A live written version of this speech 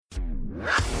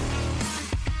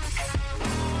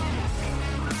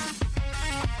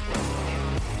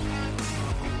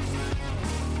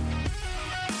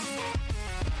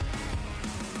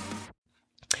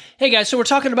Hey guys, so we're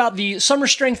talking about the Summer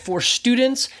Strength for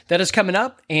Students that is coming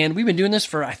up, and we've been doing this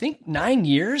for, I think, 9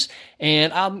 years,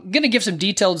 and I'm going to give some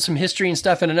details, some history and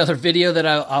stuff in another video that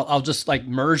I'll just like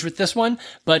merge with this one,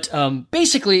 but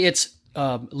basically it's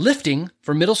lifting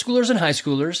for middle schoolers and high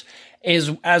schoolers,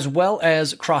 as well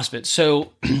as CrossFit.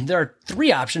 So there are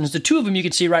 3 options. The 2 of them you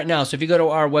can see right now. So if you go to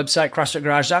our website,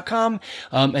 CrossFitGarage.com,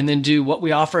 and then do what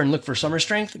we offer and look for Summer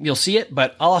Strength, you'll see it,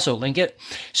 but I'll also link it.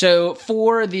 So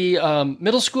for the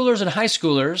middle schoolers and high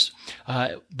schoolers,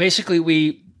 basically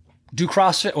we do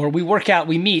CrossFit, or we work out,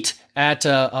 we meet at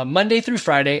Monday through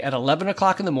Friday at 11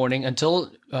 o'clock in the morning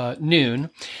until noon.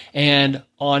 And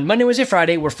on Monday, Wednesday,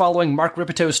 Friday, we're following Mark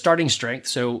Ripeto's Starting Strength.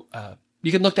 So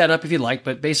you can look that up if you'd like,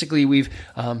 but basically we've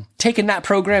taken that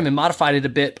program and modified it a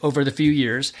bit over the few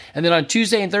years. And then on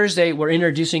Tuesday and Thursday, we're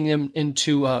introducing them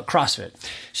into CrossFit.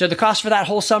 So the cost for that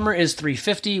whole summer is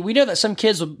 $350. We know that some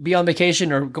kids will be on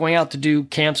vacation or going out to do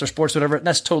camps or sports, whatever.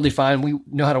 That's totally fine. We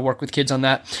know how to work with kids on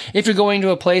that. If you're going to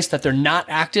a place that they're not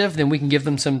active, then we can give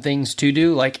them some things to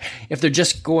do. Like if they're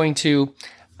just going to,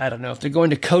 I don't know, if they're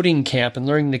going to coding camp and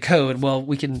learning to code, well,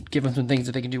 we can give them some things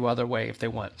that they can do other way if they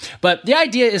want. But the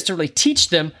idea is to really teach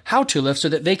them how to lift so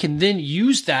that they can then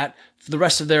use that for the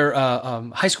rest of their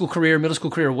high school career, middle school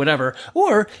career, whatever.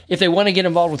 Or if they want to get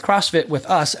involved with CrossFit with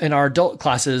us in our adult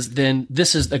classes, then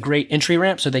this is a great entry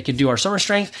ramp so they can do our Summer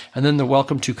Strength, and then they're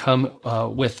welcome to come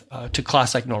to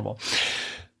class like normal.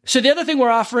 So the other thing we're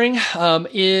offering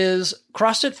is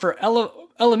CrossFit for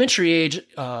elementary age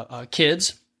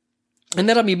kids. And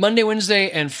that'll be Monday,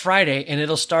 Wednesday, and Friday, and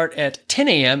it'll start at 10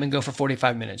 a.m. and go for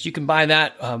 45 minutes. You can buy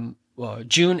that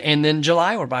June and then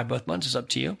July, or buy both months. It's up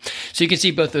to you. So you can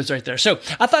see both those right there. So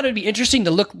I thought it'd be interesting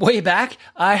to look way back.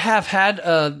 I have had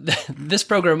this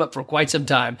program up for quite some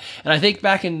time. And I think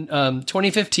back in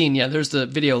 2015, yeah, there's the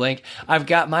video link. I've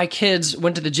got my kids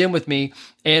went to the gym with me,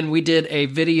 and we did a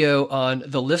video on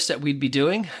the lifts that we'd be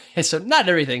doing. And so not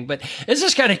everything, but it's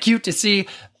just kind of cute to see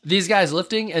these guys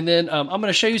lifting. And then I'm going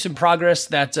to show you some progress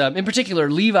that in particular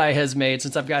Levi has made,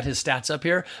 since I've got his stats up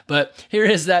here. But here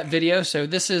is that video. So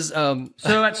this is so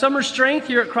at Summer Strength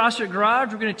here at CrossFit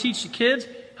Garage, we're going to teach the kids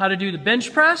how to do the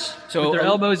bench press, so with their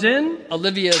elbows in.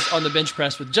 Olivia's on the bench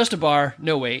press with just a bar,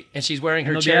 no weight, and she's wearing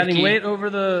her Cherokee. Adding weight over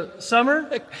the summer.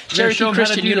 Cherokee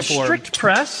Christian uniform. Strict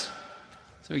press.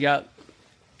 So we got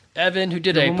Evan, who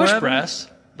did a push press,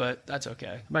 but that's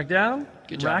okay. Back down.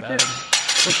 Good job, Evan.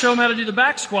 We'll show them how to do the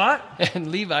back squat.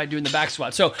 And Levi doing the back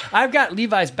squat. So I've got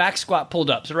Levi's back squat pulled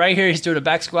up. So right here, he's doing a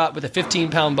back squat with a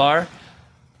 15-pound bar.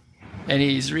 And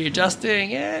he's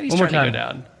readjusting, and he's trying to go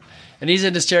down. And he's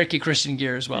in his Cherokee Christian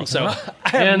gear as well. So I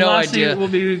have no idea. We'll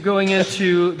be going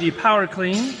into the power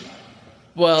clean.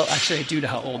 Well, actually, due to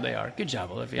how old they are. Good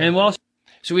job, Olivia. And we'll also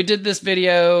So we did this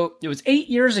video, it was 8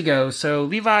 years ago. So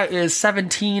Levi is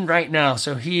 17 right now.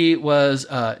 So he was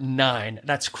 9.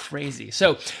 That's crazy.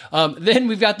 So then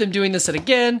we've got them doing this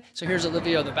again. So here's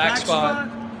Olivia on the back squat.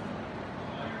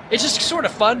 It's just sort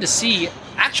of fun to see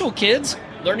actual kids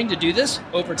learning to do this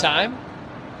over time.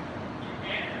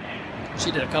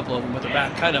 She did a couple of them with her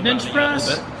back kind of bench press. A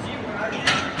little bit.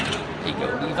 There you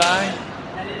go, Levi.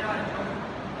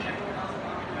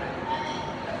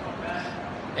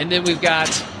 And then we've got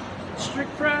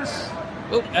strict press.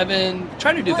 Oh, Evan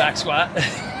trying to do back squat.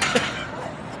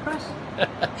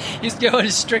 He's going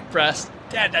to strict press.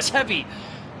 Dad, that's heavy.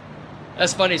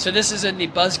 That's funny. So this is in the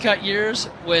buzz cut years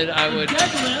when I would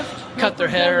cut their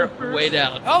hair way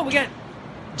down. Oh, we got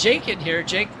Jake in here.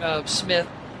 Jake Smith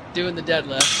doing the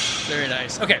deadlift. Very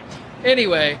nice. Okay.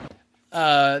 Anyway,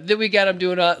 then we got him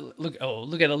doing look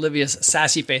at Olivia's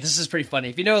sassy face. This is pretty funny.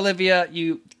 If you know Olivia,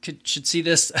 you should see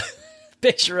this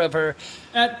picture of her.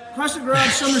 At CrossFit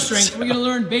Garage Summer Strength, we're going to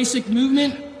learn basic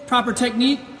movement, proper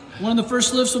technique. One of the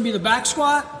first lifts will be the back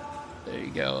squat. There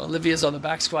you go. Olivia's on the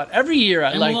back squat. Every year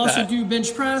I like that. And we'll also do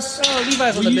bench press. Oh,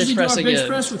 Levi's on the bench press again. We usually do our bench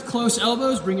press with close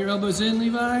elbows. Bring your elbows in,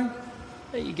 Levi.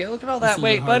 There you go. Look at all that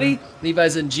weight, buddy.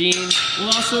 Levi's in jeans. We'll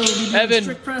also do Evan,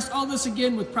 strict press. All this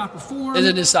again with proper form. Is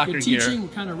in his soccer good gear. Teaching.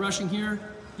 We're kind of rushing here.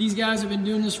 These guys have been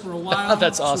doing this for a while.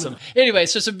 That's awesome. Anyway,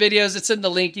 so some videos. It's in the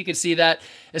link. You can see that.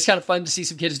 It's kind of fun to see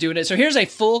some kids doing it. So here's a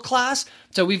full class.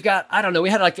 So we've got, I don't know, we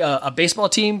had like a baseball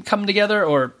team come together,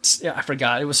 or yeah, I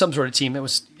forgot. It was some sort of team. It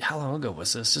was, how long ago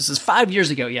was this? This is 5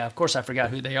 years ago. Yeah, of course I forgot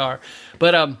who they are.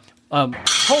 But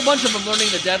whole bunch of them learning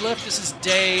the deadlift. This is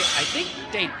day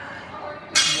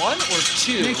 1 or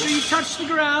 2. Make sure you touch the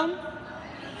ground.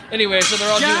 Anyway, so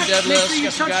they're all doing deadlifts. Sure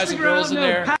Got some guys and girls in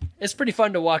there. It's pretty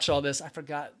fun to watch all this. I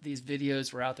forgot these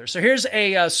videos were out there. So here's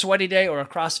a sweaty day or a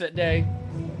CrossFit day.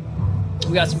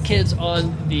 We got some kids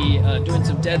on the doing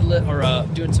some deadlift or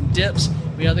doing some dips.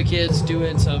 We got other kids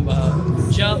doing some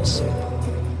jumps.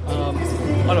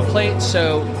 on a plate.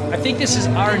 So I think this is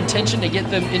our intention to get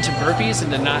them into burpees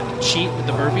and to not cheat with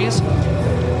the burpees.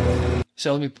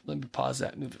 So let me pause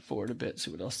that, move it forward a bit,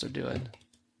 see what else they're doing.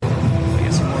 I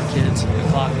got some more kids, the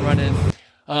clock running.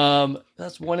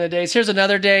 That's one of the days. Here's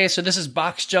another day. So this is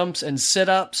box jumps and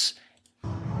sit-ups,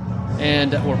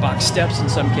 and or box steps in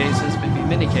some cases, maybe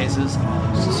many cases.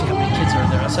 Just to see how many kids are in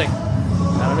there. That's like,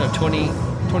 I don't know,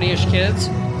 20-ish kids.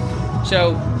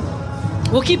 So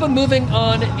we'll keep them moving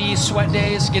on these sweat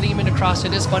days, getting them into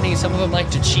CrossFit is funny. Some of them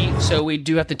like to cheat, so we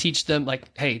do have to teach them,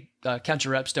 like, hey, count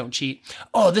your reps, don't cheat.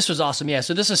 Oh, this was awesome. Yeah,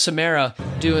 so this is Samara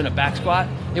doing a back squat.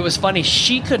 It was funny.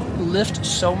 She could lift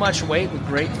so much weight with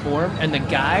great form, and the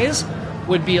guys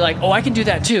would be like, oh, I can do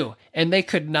that too. And they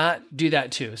could not do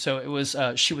that too. So it was,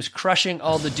 she was crushing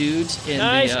all the dudes in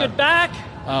nice, good back.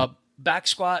 Back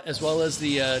squat as well as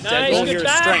the nice, deadlift. good Your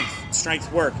back.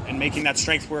 strength work, and making that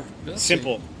strength work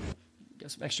simple.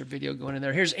 Got some extra video going in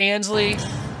there. Here's Ansley.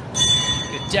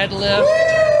 Good deadlift.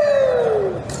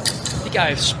 I think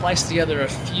I spliced together a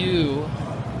few.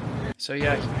 So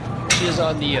yeah, she is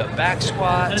on the back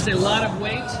squat. That is a lot of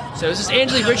weight. So this is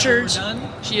Ansley Richards. We're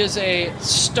done. She is a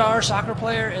star soccer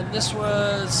player, and this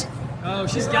was Oh,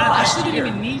 she's got that. She didn't year.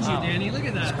 even need you, Wow. Danny. Look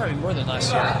at that. probably more than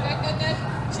last year.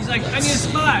 She's like, I need a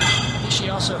spot. I think she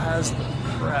also has the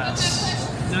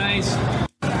press. Nice.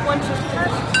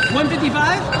 155?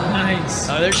 Nice.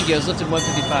 Oh, there she goes, lifting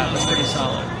 155. That's pretty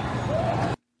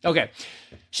solid. Okay,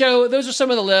 so those are some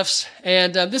of the lifts,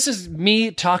 and this is me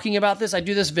talking about this. I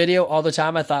do this video all the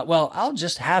time. I thought, well, I'll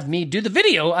just have me do the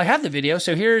video. I have the video,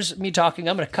 so here's me talking.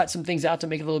 I'm going to cut some things out to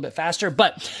make it a little bit faster,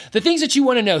 but the things that you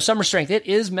want to know, Summer Strength, it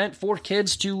is meant for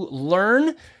kids to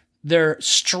learn their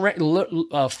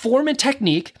form and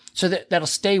technique so that'll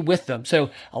stay with them. So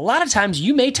a lot of times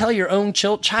you may tell your own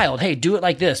child, hey, do it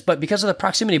like this, but because of the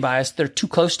proximity bias, they're too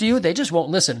close to you, they just won't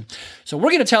listen. So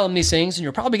we're going to tell them these things, and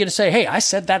you're probably going to say, hey, I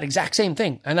said that exact same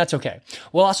thing, and that's okay.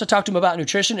 We'll also talk to them about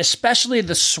nutrition, especially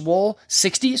the Swole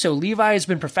 60. So Levi has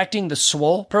been perfecting the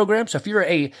Swole program. So if you're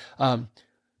a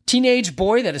teenage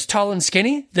boy that is tall and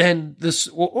skinny, then this,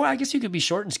 or I guess you could be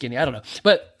short and skinny, I don't know.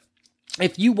 But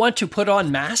if you want to put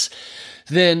on mass,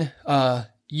 then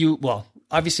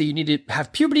obviously you need to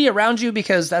have puberty around you,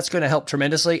 because that's going to help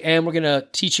tremendously. And we're going to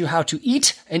teach you how to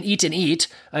eat and eat and eat,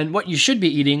 and what you should be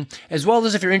eating, as well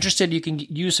as if you're interested, you can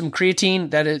use some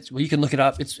creatine. That is, well, you can look it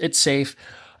up. It's safe,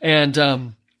 and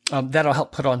that'll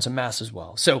help put on some mass as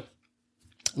well. So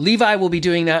Levi will be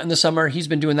doing that in the summer. He's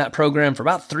been doing that program for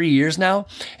about 3 years now.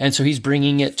 And so he's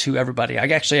bringing it to everybody. I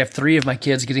actually have 3 of my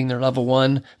kids getting their level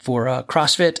 1 for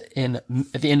CrossFit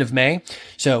at the end of May.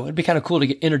 So it'd be kind of cool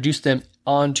to introduce them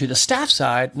onto the staff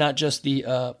side, not just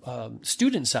the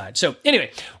student side. So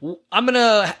anyway, I'm going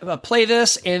to play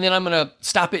this, and then I'm going to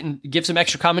stop it and give some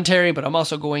extra commentary, but I'm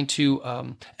also going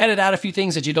to edit out a few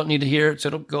things that you don't need to hear, so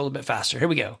it'll go a little bit faster. Here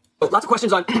we go. Lots of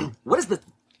questions on what is the...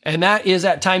 And that is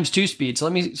at ×2 speed. So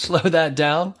let me slow that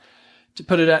down to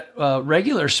put it at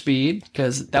regular speed,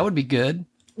 because that would be good.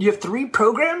 You have 3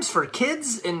 programs for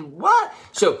kids and what?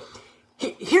 So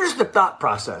here's the thought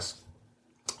process.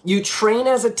 You train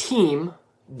as a team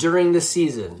during the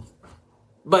season,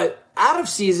 but out of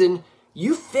season,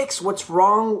 you fix what's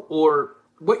wrong or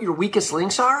what your weakest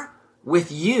links are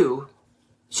with you,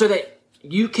 so that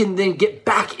you can then get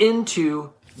back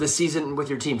into the season with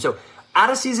your team. So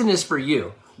out of season is for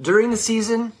you. During the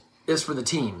season is for the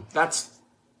team. For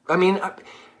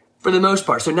the most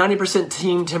part. So 90%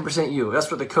 team, 10% you.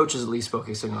 That's what the coach is at least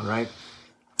focusing on, right?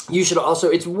 You should also,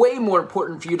 it's way more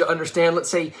important for you to understand, let's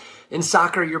say in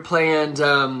soccer you're playing,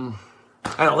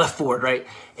 left forward, right?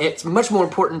 It's much more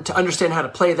important to understand how to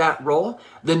play that role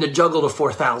than to juggle to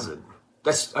 4,000.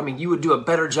 You would do a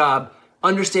better job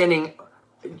understanding,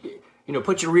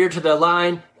 put your rear to the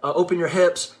line, open your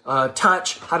hips,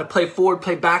 touch, how to play forward,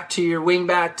 play back to your wing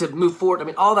back to move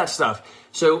forward. All that stuff.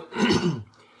 So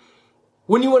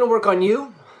when you want to work on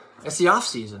you, it's the off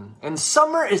season. And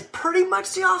summer is pretty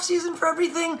much the off season for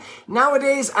everything.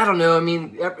 Nowadays, I don't know.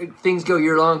 Things go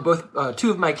year long. Both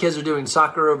 2 of my kids are doing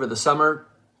soccer over the summer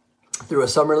through a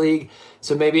summer league.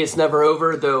 So maybe it's never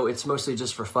over, though it's mostly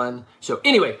just for fun. So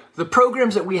anyway, the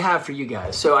programs that we have for you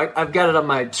guys. So I've got it on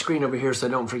my screen over here so I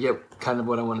don't forget kind of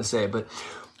what I want to say. But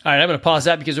all right, I'm going to pause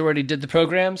that because we already did the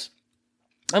programs.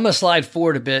 I'm going to slide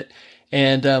forward a bit,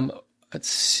 and let's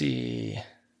see.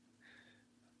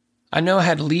 I know I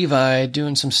had Levi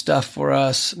doing some stuff for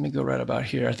us. Let me go right about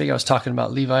here. I think I was talking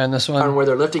about Levi on this one. On where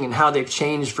they're lifting and how they've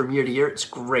changed from year to year. It's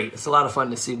great. It's a lot of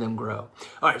fun to see them grow.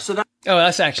 All right, so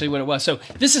that's actually what it was. So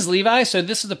this is Levi. So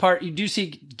this is the part you do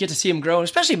get to see him grow, and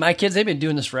especially my kids. They've been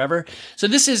doing this forever. So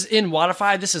this is in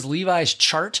Wodify. This is Levi's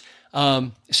chart.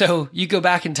 So you go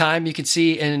back in time, you can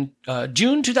see in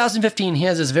June 2015, he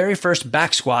has his very first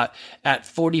back squat at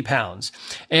 40 pounds.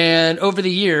 And over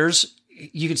the years,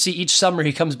 you can see each summer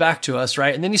he comes back to us,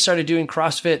 right? And then he started doing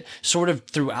CrossFit sort of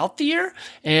throughout the year.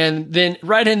 And then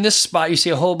right in this spot, you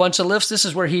see a whole bunch of lifts. This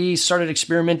is where he started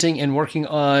experimenting and working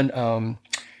on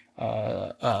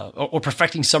or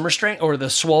perfecting summer strength, or the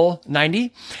Swole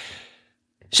 90.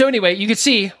 So anyway, you can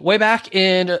see way back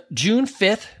in June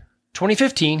 5th,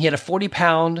 2015, he had a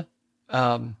 40-pound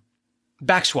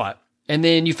back squat. And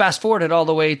then you fast forward it all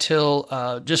the way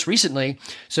till just recently.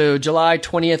 So July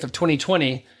 20th of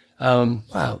 2020.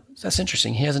 Wow, that's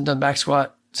interesting. He hasn't done back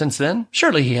squat since then?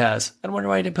 Surely he has. I wonder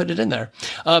why he didn't put it in there.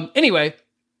 Anyway,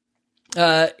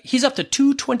 he's up to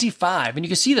 225, and you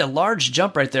can see the large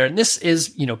jump right there. And this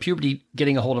is, puberty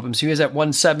getting a hold of him. So he was at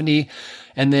 170,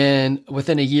 and then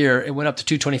within a year, it went up to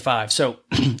 225. So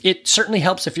it certainly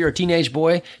helps if you're a teenage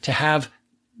boy to have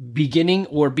beginning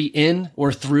or be in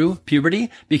or through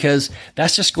puberty, because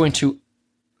that's just going to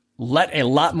let a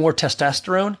lot more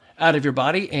testosterone out of your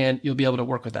body, and you'll be able to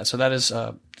work with that. So that is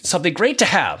something great to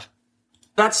have.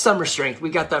 That's summer strength.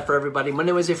 We got that for everybody.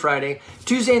 Monday, Wednesday, Friday.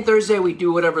 Tuesday and Thursday, we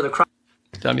do whatever the...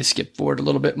 Let me skip forward a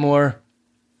little bit more.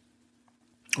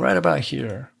 Right about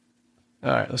here. All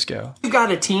right, let's go. We've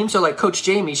got a team. So like Coach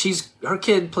Jamie, her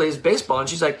kid plays baseball, and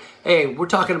she's like, hey, we're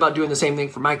talking about doing the same thing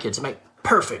for my kids. I'm like,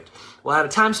 perfect. We'll add a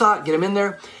time slot, get them in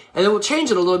there, and then we'll change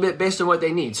it a little bit based on what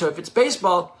they need. So if it's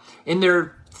baseball and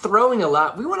they're throwing a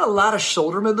lot, we want a lot of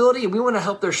shoulder mobility, and we want to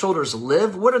help their shoulders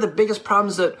live. What are the biggest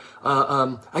problems that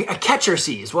a catcher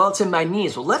sees? Well, it's in my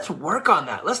knees. Well, let's work on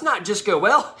that. Let's not just go,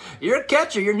 well, you're a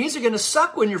catcher. Your knees are going to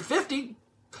suck when you're 50,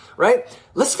 right?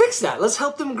 Let's fix that. Let's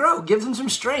help them grow. Give them some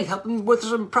strength. Help them with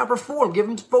some proper form. Give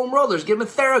them foam rollers. Give them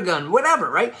a Theragun, whatever,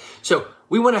 right? So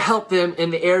we want to help them in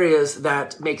the areas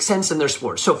that make sense in their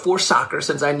sport. So for soccer,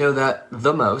 since I know that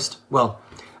the most, well,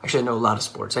 actually I know a lot of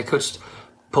sports. I coached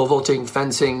pole vaulting,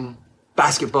 fencing,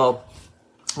 basketball.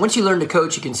 Once you learn to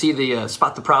coach, you can see the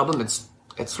spot the problem.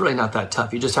 It's really not that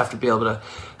tough. You just have to be able to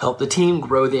help the team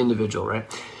grow the individual, right?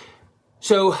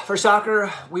 So for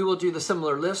soccer, we will do the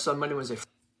similar lifts on Monday, Wednesday.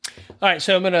 All right,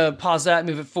 so I'm going to pause that,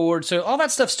 move it forward. So all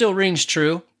that stuff still rings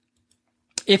true.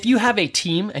 If you have a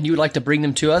team and you would like to bring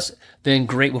them to us, then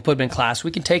great, we'll put them in class.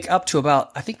 We can take up to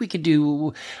about, I think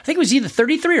it was either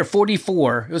 33 or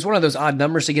 44. It was one of those odd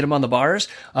numbers to get them on the bars.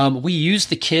 We use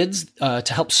the kids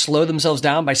to help slow themselves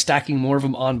down by stacking more of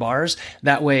them on bars.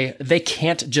 That way they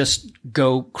can't just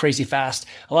go crazy fast.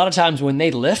 A lot of times when they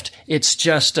lift, it's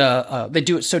just, they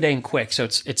do it so dang quick. So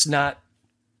it's not,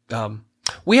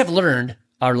 we have learned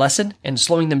our lesson, and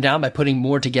slowing them down by putting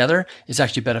more together is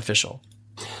actually beneficial.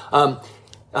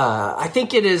 I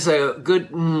think it is a good,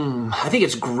 I think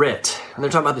it's grit. And they're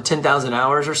talking about the 10,000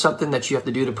 hours or something that you have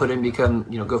to do to put in,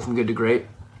 go from good to great.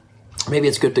 Maybe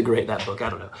it's good to great, that book. I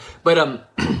don't know. But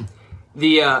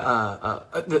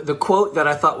the quote that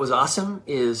I thought was awesome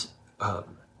is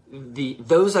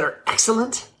those that are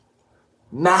excellent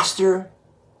master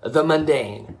the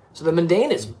mundane. So the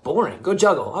mundane is boring. Go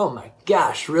juggle. Oh my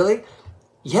gosh, really?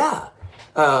 Yeah.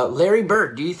 Larry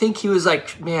Bird, do you think he was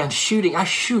like, man, shooting, I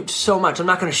shoot so much, I'm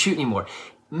not going to shoot anymore.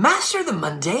 Master the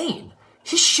mundane.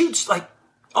 He shoots like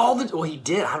he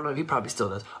did. I don't know if he probably still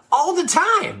does. All the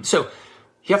time. So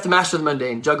you have to master the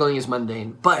mundane. Juggling is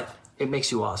mundane, but it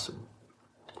makes you awesome.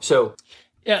 So.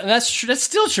 Yeah, that's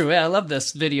still true. Yeah, I love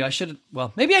this video.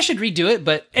 Maybe I should redo it,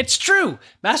 but it's true.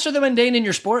 Master the mundane in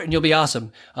your sport and you'll be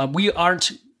awesome.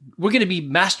 We're going to be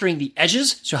mastering the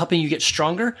edges, so helping you get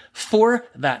stronger for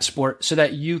that sport so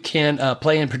that you can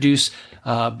play and produce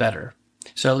better.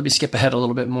 So let me skip ahead a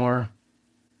little bit more.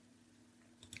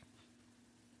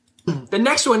 The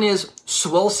next one is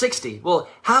Swole 60. Well,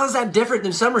 how is that different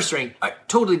than summer strength?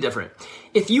 Totally different.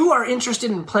 If you are interested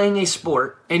in playing a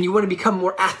sport and you want to become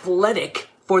more athletic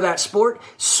for that sport,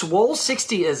 Swole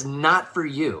 60 is not for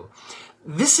you.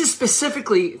 This is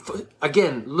specifically,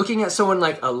 again, looking at someone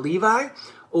like a Levi,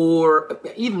 or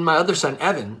even my other son,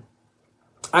 Evan.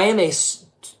 I am a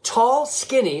tall,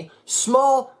 skinny,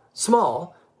 small,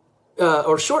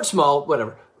 or short, small,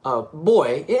 whatever,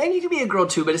 boy. And you can be a girl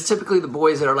too, but it's typically the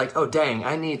boys that are like, oh, dang,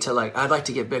 I'd like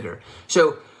to get bigger.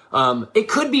 So it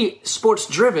could be sports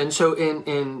driven. So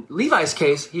in Levi's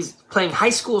case, he's playing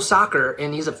high school soccer,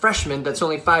 and he's a freshman that's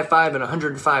only 5'5" and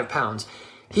 105 pounds.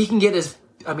 He can get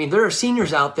there are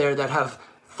seniors out there that have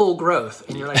full growth.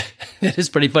 And you're like, it is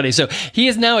pretty funny. So he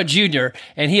is now a junior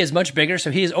and he is much bigger.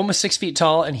 So he is almost 6 feet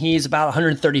tall and he's about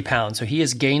 130 pounds. So he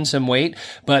has gained some weight,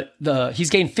 but he's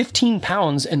gained 15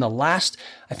 pounds in the last,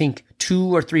 I think,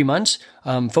 2 or 3 months,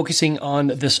 focusing on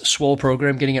this Swole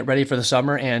program, getting it ready for the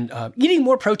summer and eating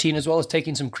more protein as well as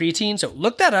taking some creatine. So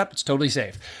look that up. It's totally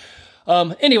safe.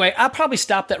 Anyway, I'll probably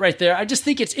stop that right there. I just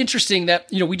think it's interesting that,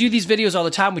 we do these videos all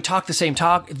the time. We talk the same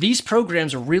talk. These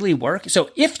programs really work. So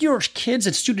if your kid's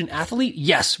a student athlete,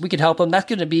 yes, we can help them. That's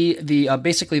going to be the,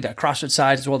 basically that CrossFit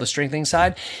side as well as the strengthening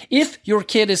side. If your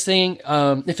kid is saying,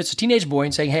 if it's a teenage boy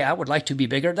and saying, hey, I would like to be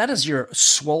bigger, that is your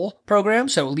Swole program.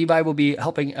 So Levi will be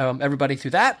helping, everybody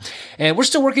through that. And we're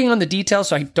still working on the details.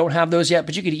 So I don't have those yet,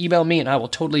 but you can email me and I will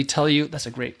totally tell you. That's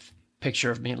a great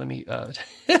picture of me. Let me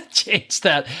change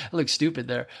that. I look stupid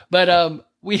there. But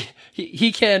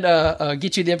he can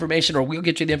get you the information, or we'll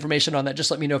get you the information on that.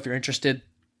 Just let me know if you're interested.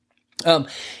 And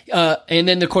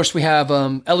then of course we have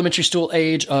elementary school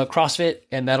age CrossFit,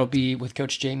 and that'll be with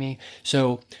Coach Jamie.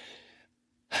 So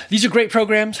these are great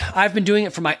programs. I've been doing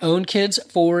it for my own kids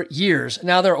for years.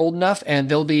 Now they're old enough, and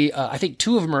they'll be, I think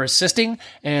 2 of them are assisting,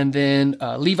 and then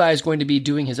Levi is going to be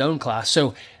doing his own class.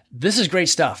 So this is great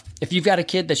stuff. If you've got a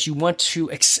kid that you want to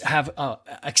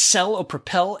excel or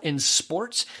propel in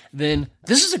sports, then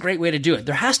this is a great way to do it.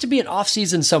 There has to be an off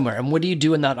season somewhere. And what do you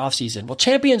do in that off season? Well,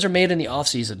 champions are made in the off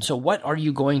season. So what are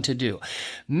you going to do?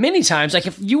 Many times, like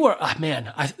if you were,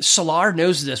 Solar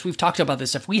knows this. We've talked about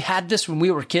this. If we had this when we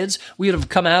were kids, we would have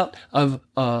come out of,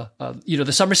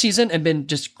 the summer season and been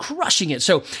just crushing it.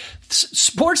 So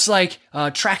sports like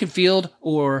track and field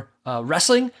or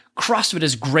wrestling, CrossFit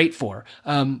is great for.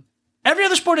 Every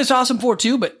other sport is awesome for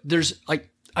too, but there's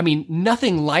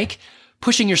nothing like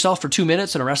pushing yourself for 2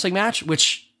 minutes in a wrestling match,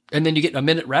 and then you get a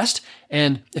minute rest.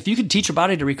 And if you can teach your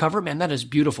body to recover, man, that is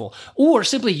beautiful. Or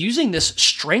simply using this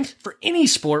strength for any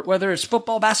sport, whether it's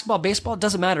football, basketball, baseball, it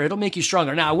doesn't matter. It'll make you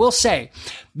stronger. Now, I will say,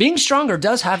 being stronger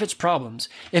does have its problems.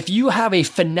 If you have a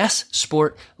finesse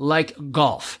sport like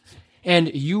golf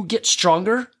and you get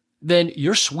stronger, then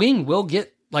your swing will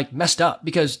get messed up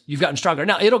because you've gotten stronger.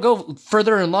 Now it'll go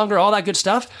further and longer, all that good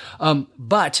stuff.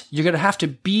 But you're going to have to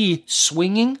be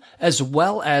swinging as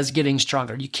well as getting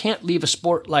stronger. You can't leave a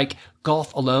sport like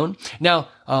golf alone. Now,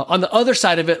 on the other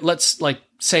side of it, let's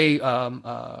say,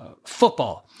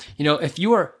 football, if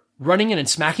you are running in and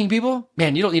smacking people,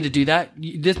 man, you don't need to do that.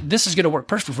 This is going to work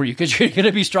perfect for you because you're going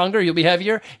to be stronger. You'll be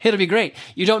heavier. It'll be great.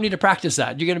 You don't need to practice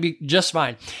that. You're going to be just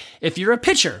fine. If you're a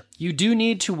pitcher, you do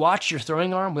need to watch your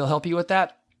throwing arm. We'll help you with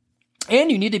that.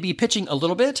 And you need to be pitching a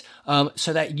little bit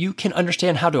so that you can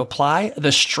understand how to apply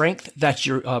the strength that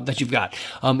you've got.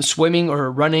 Swimming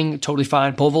or running, totally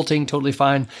fine. Pole vaulting, totally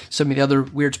fine. Some of the other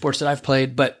weird sports that I've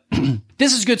played, but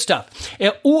this is good stuff.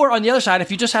 Or on the other side,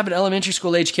 if you just have an elementary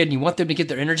school age kid and you want them to get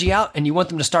their energy out and you want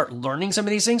them to start learning some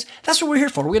of these things, that's what we're here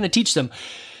for. We're going to teach them.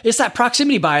 It's that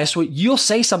proximity bias where you'll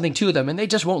say something to them and they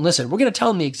just won't listen. We're going to tell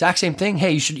them the exact same thing.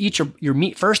 Hey, you should eat your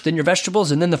meat first, then your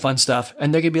vegetables, and then the fun stuff.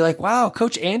 And they're going to be like, wow,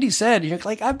 Coach Andy said, you're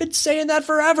like, I've been saying that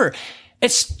forever.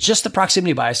 It's just the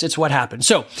proximity bias. It's what happens.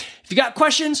 So if you got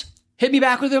questions, hit me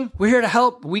back with them. We're here to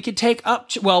help. We could take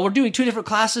we're doing 2 different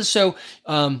classes. So,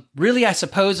 really, I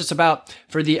suppose it's about,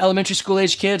 for the elementary school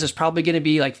age kids, it's probably going to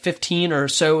be 15 or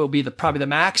so. It'll be probably the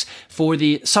max. For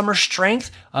the summer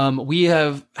strength, we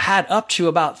have had up to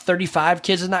about 35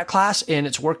 kids in that class and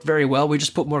it's worked very well. We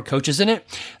just put more coaches in it.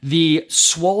 The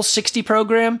Swole 60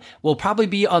 program will probably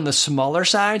be on the smaller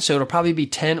side. So it'll probably be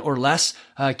 10 or less,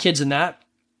 kids in that.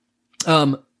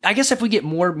 I guess if we get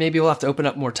more, maybe we'll have to open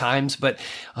up more times, but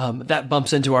that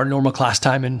bumps into our normal class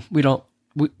time and we got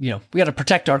to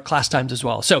protect our class times as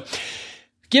well. So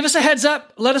give us a heads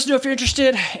up. Let us know if you're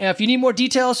interested. And if you need more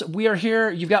details, we are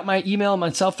here. You've got my email, my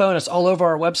cell phone. It's all over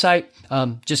our website.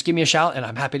 Just give me a shout and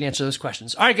I'm happy to answer those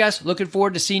questions. All right, guys, looking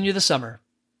forward to seeing you this summer.